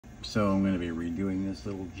So I'm going to be redoing this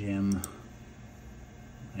little gem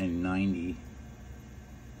in 90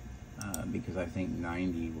 because I think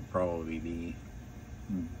 90 will probably be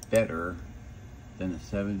better than the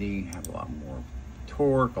 70. Have a lot more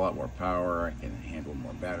torque, a lot more power. I can handle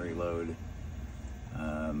more battery load.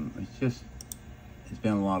 It's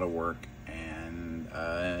been a lot of work, and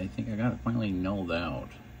I think I got it finally nulled out.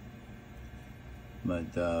 But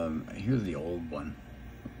here's the old one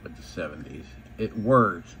with the 70s. It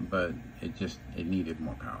worked, but it needed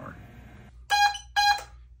more power.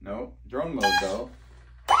 No, drone mode though.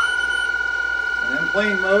 And then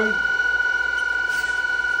plane mode.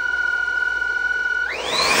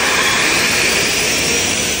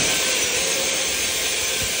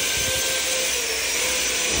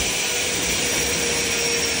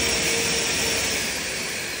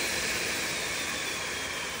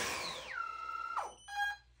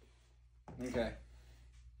 Okay.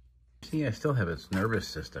 See, I still have its nervous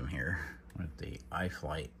system here with the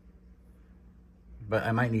iFlight, but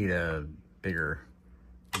I might need a bigger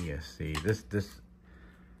ESC. This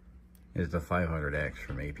is the 500X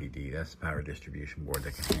from APD. That's the power distribution board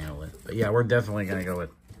that can handle it. But yeah, we're definitely going to go with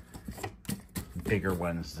bigger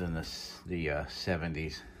ones than the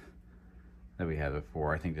 70s that we had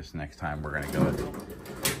before. I think this next time we're going to go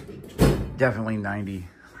with definitely 90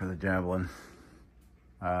 for the Javelin.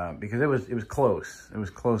 Because it was close. It was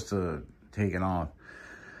close to taking off.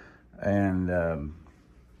 And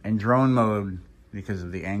in drone mode, because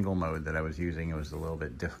of the angle mode that I was using, it was a little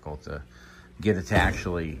bit difficult to get it to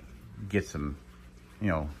actually get some,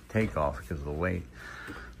 takeoff because of the weight.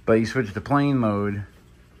 But you switch to plane mode,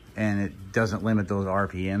 and it doesn't limit those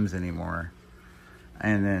RPMs anymore.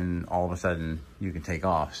 And then all of a sudden, you can take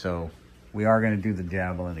off. So we are going to do the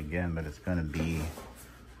Javelin again, but it's going to be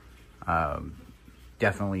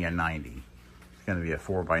definitely a 90. It's going to be a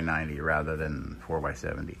 4x90 rather than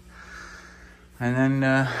 4x70. And then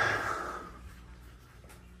I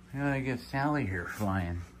gotta get Sally here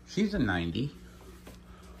flying. She's a 90.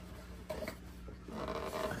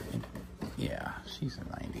 Yeah, she's a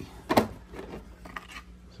 90.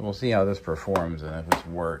 So we'll see how this performs, and if it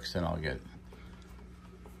works, then I'll get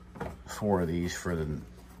 4 of these for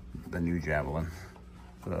the new Javelin.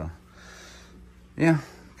 So yeah,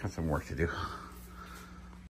 got some work to do.